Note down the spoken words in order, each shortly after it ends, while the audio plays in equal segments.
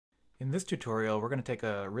In this tutorial, we're going to take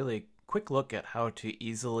a really quick look at how to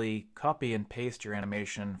easily copy and paste your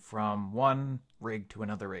animation from one rig to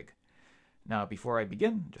another rig. Now, before I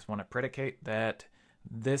begin, just want to predicate that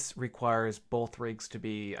this requires both rigs to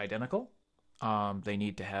be identical. They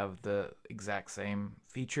need to have the exact same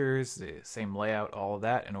features, the same layout, all of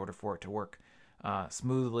that in order for it to work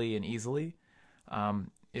smoothly and easily.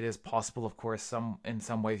 It is possible, of course, in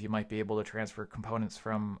some ways you might be able to transfer components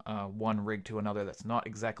from one rig to another that's not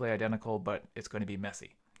exactly identical, but it's going to be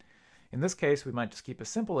messy. In this case, we might just keep a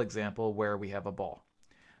simple example where we have a ball.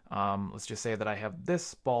 Let's just say that I have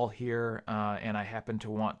this ball here, and I happen to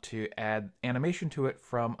want to add animation to it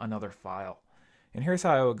from another file. And here's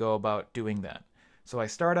how I would go about doing that. So I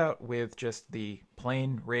start out with just the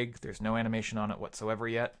plain rig. There's no animation on it whatsoever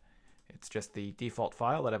yet. It's just the default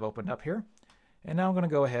file that I've opened up here. And now I'm going to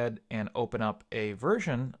go ahead and open up a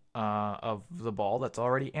version of the ball that's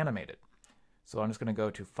already animated. So I'm just going to go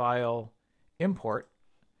to File, Import,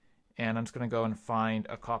 and I'm just going to go and find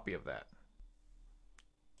a copy of that.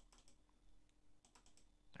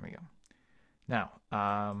 There we go.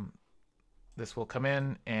 Now, this will come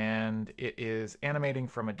in and it is animating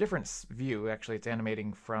from a different view. Actually, it's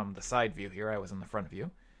animating from the side view here. I was in the front view.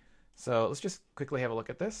 So let's just quickly have a look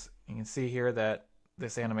at this. You can see here that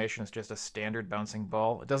this animation is just a standard bouncing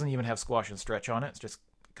ball. It doesn't even have squash and stretch on it. It just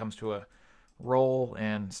comes to a roll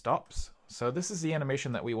and stops. So this is the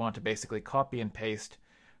animation that we want to basically copy and paste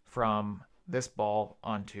from this ball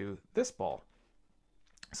onto this ball.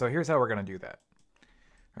 So here's how we're going to do that.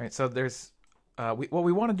 All right, so there's what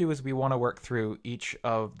we want to do is we want to work through each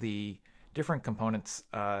of the different components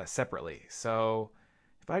separately. So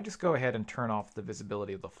if I just go ahead and turn off the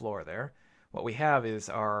visibility of the floor there, what we have is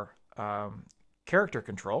our character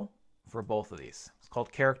control for both of these. It's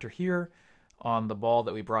called character here on the ball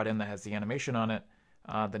that we brought in that has the animation on it.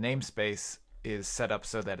 The namespace is set up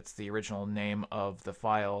so that it's the original name of the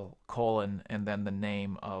file, colon, and then the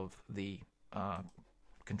name of the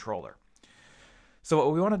controller. So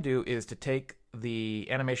what we want to do is to take the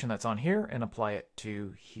animation that's on here and apply it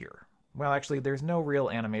to here. Well, actually, there's no real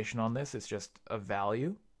animation on this. It's just a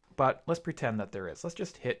value, but let's pretend that there is. Let's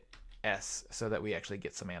just hit S so that we actually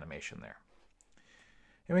get some animation there.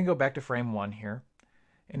 And we can go back to frame 1 here.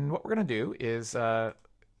 And what we're going to do is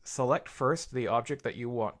select first the object that you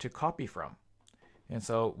want to copy from. And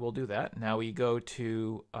so we'll do that. Now we go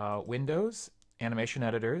to Windows, Animation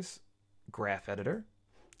Editors, Graph Editor.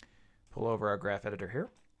 Pull over our graph editor here.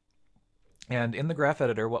 And in the graph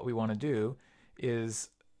editor, what we want to do is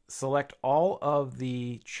select all of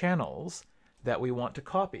the channels that we want to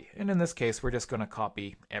copy. And in this case, we're just going to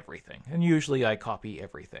copy everything. And usually I copy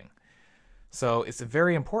everything. So it's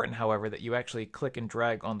very important, however, that you actually click and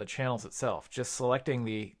drag on the channels itself. Just selecting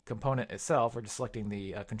the component itself or just selecting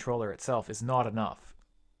the controller itself is not enough.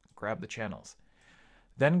 Grab the channels.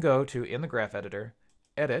 Then go to, in the graph editor,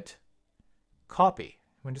 Edit, Copy.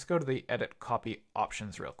 We'll just go to the Edit Copy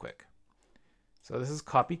options real quick. So this is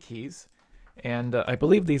Copy Keys. And I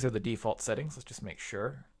believe these are the default settings. Let's just make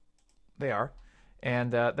sure. They are.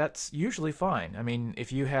 And that's usually fine. I mean,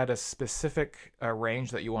 if you had a specific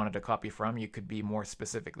range that you wanted to copy from, you could be more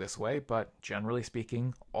specific this way, but generally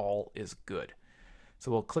speaking, all is good.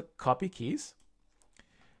 So we'll click Copy Keys.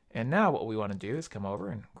 And now what we want to do is come over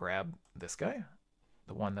and grab this guy,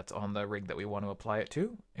 the one that's on the rig that we want to apply it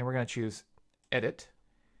to, and we're going to choose Edit,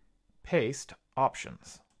 Paste,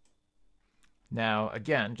 Options. Now,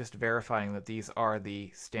 again, just verifying that these are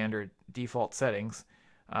the standard default settings.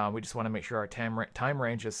 We just want to make sure our time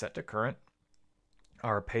range is set to current.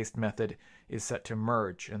 Our paste method is set to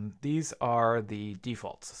merge, and these are the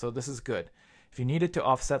defaults. So this is good. If you needed to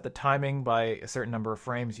offset the timing by a certain number of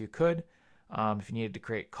frames, you could. If you needed to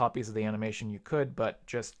create copies of the animation, you could, but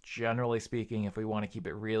just generally speaking, if we want to keep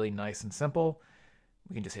it really nice and simple,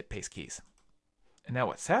 we can just hit Paste Keys. And now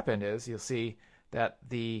what's happened is you'll see that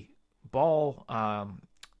the ball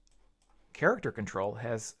character control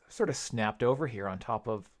has sort of snapped over here on top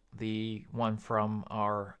of the one from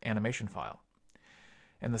our animation file.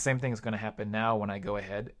 And the same thing is going to happen now when I go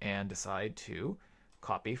ahead and decide to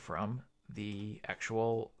copy from the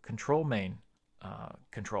actual control main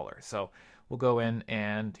controller. So we'll go in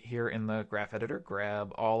and here in the graph editor,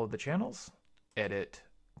 grab all of the channels, edit,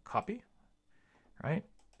 copy, right?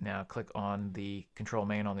 Now click on the control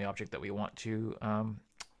main on the object that we want to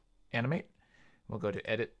animate. We'll go to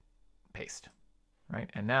edit, paste, right?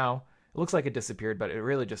 And now it looks like it disappeared, but it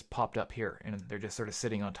really just popped up here and they're just sort of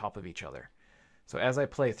sitting on top of each other. So as I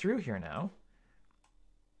play through here now,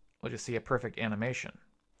 we'll just see a perfect animation.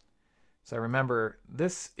 So remember,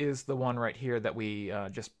 this is the one right here that we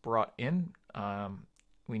just brought in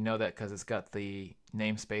We know that because it's got the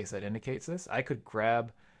namespace that indicates this. I could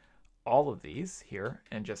grab all of these here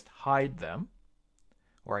and just hide them,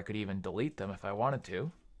 or I could even delete them if I wanted to,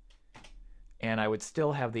 and I would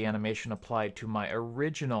still have the animation applied to my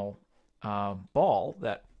original ball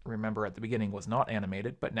that, remember, at the beginning was not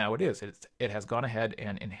animated, but now it is. It has gone ahead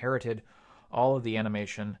and inherited all of the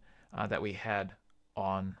animation that we had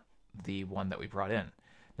on the one that we brought in.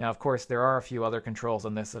 Now, of course, there are a few other controls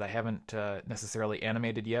on this that I haven't necessarily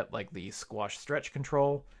animated yet, like the squash stretch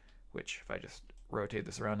control, which if I just rotate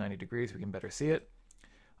this around 90 degrees, we can better see it.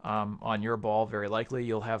 On your ball, very likely,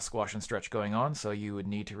 you'll have squash and stretch going on, so you would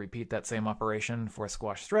need to repeat that same operation for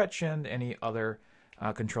squash stretch and any other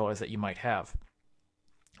controllers that you might have.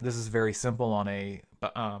 This is very simple on a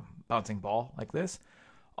bouncing ball like this.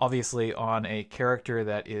 Obviously, on a character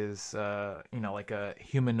that is, like a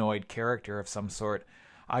humanoid character of some sort,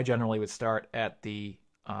 I generally would start at the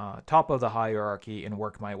top of the hierarchy and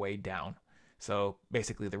work my way down. So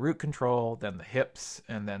basically the root control, then the hips,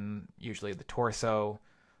 and then usually the torso,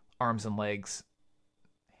 arms and legs,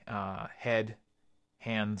 head,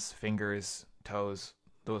 hands, fingers, toes,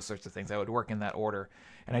 those sorts of things. I would work in that order.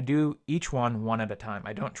 And I do each one at a time.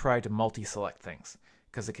 I don't try to multi-select things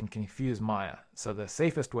because it can confuse Maya. So the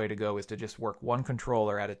safest way to go is to just work one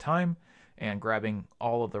controller at a time and grabbing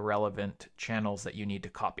all of the relevant channels that you need to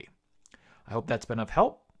copy. I hope that's been of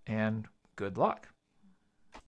help, and good luck.